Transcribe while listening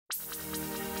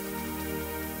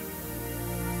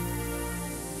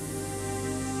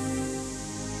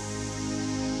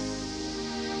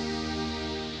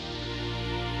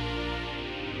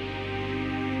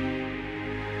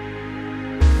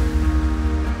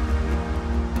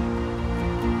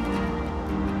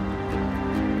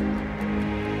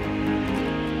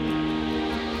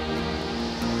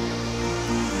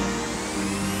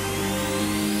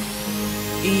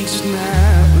Each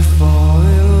night we fall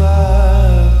in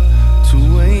love, to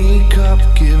wake up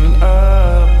giving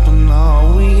up on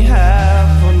all we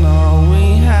have, on all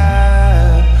we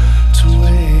have to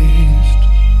waste.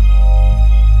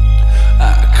 I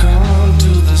can't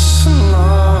do this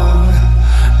alone.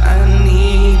 I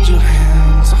need your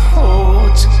hand to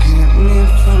hold to get me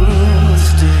through the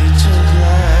stage of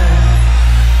life.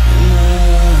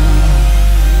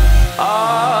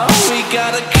 Oh, we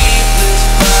gotta keep this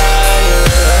fire.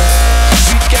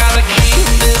 We gotta keep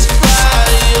this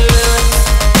fire.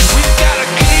 We gotta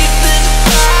keep this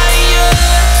fire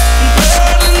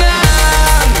burning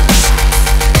on.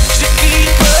 To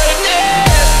keep burning.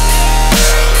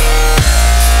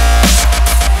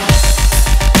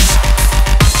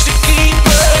 To keep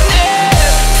burning.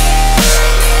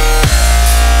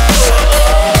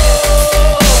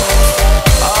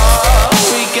 Oh,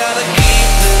 we gotta keep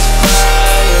this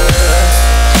fire.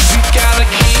 We gotta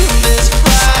keep this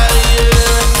fire.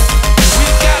 We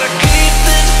gotta keep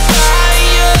this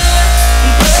fire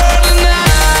burning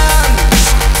on.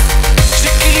 To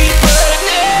keep burning.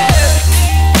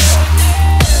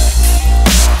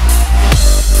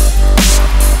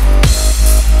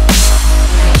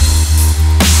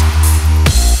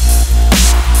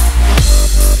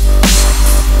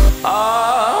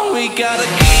 Oh, we gotta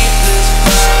keep this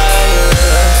fire.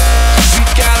 We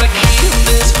gotta keep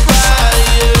this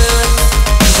fire.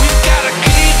 We gotta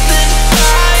keep this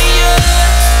fire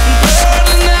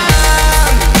burning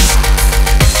on.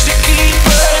 To keep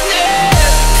burning.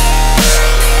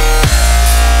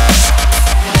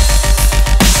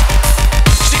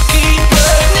 To keep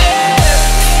burning.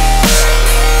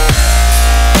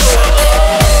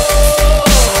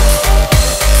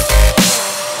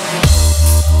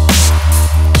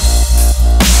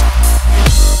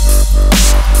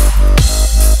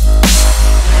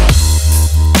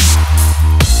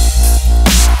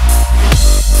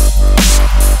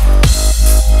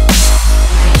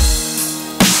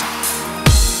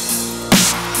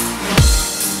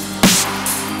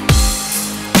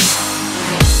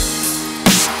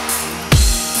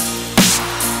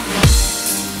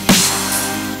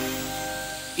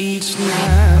 Each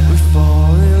night we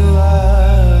fall in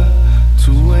love,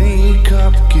 to wake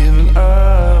up giving up.